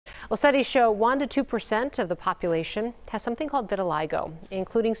Well, studies show 1 to 2% of the population has something called vitiligo,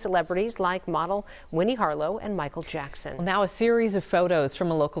 including celebrities like model Winnie Harlow and Michael Jackson. Well, now a series of photos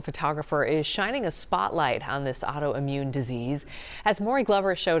from a local photographer is shining a spotlight on this autoimmune disease. As Maury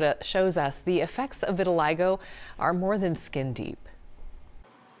Glover shows us, the effects of vitiligo are more than skin deep.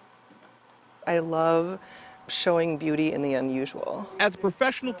 I love showing beauty in the unusual. As a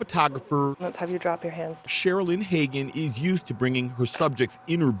professional photographer, Let's have you drop your hands. Sharolyn Hagen is used to bringing her subject's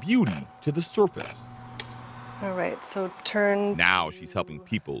inner beauty to the surface. All right, so turn. Now she's helping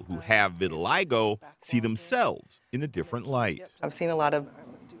people who have vitiligo see themselves in a different light. I've seen a lot of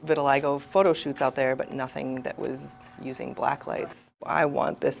vitiligo photo shoots out there, but nothing that was using black lights. I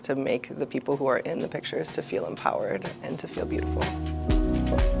want this to make the people who are in the pictures to feel empowered and to feel beautiful.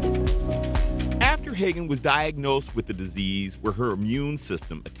 After Hagen was diagnosed with the disease where her immune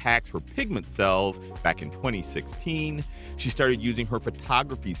system attacks her pigment cells back in 2016, she started using her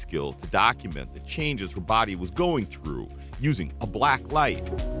photography skills to document the changes her body was going through using a black light.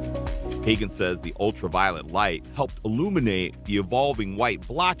 Hagen says the ultraviolet light helped illuminate the evolving white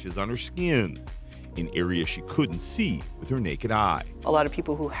blotches on her skin in areas she couldn't see with her naked eye. A lot of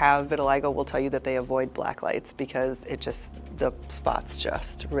people who have vitiligo will tell you that they avoid black lights because the spots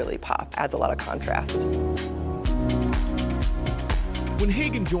just really pop. Adds a lot of contrast. When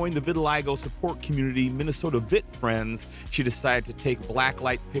Hagen joined the vitiligo support community Minnesota Vit Friends, she decided to take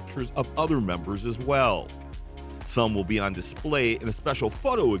blacklight pictures of other members as well. Some will be on display in a special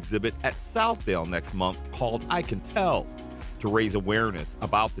photo exhibit at Southdale next month called I Can Tell, to raise awareness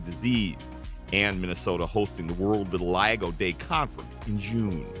about the disease, and Minnesota hosting the World Vitiligo Day Conference in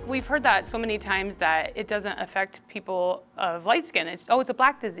June. We've heard that so many times that it doesn't affect people of light skin. It's a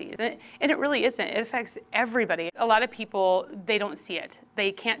black disease. And it really isn't. It affects everybody. A lot of people, they don't see it.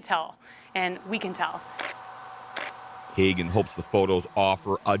 They can't tell, and we can tell. Hagen hopes the photos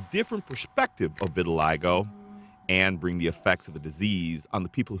offer a different perspective of vitiligo and bring the effects of the disease on the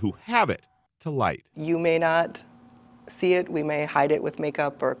people who have it to light. You may not see it, we may hide it with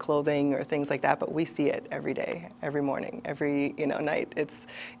makeup or clothing or things like that, but we see it every day, every morning, every night.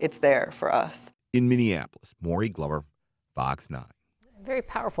 It's there for us. In Minneapolis, Maury Glover, Fox 9. Very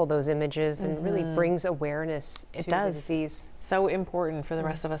powerful, those images, and really brings awareness to the disease. So important for the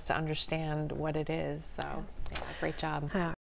rest of us to understand what it is. So, yeah, great job.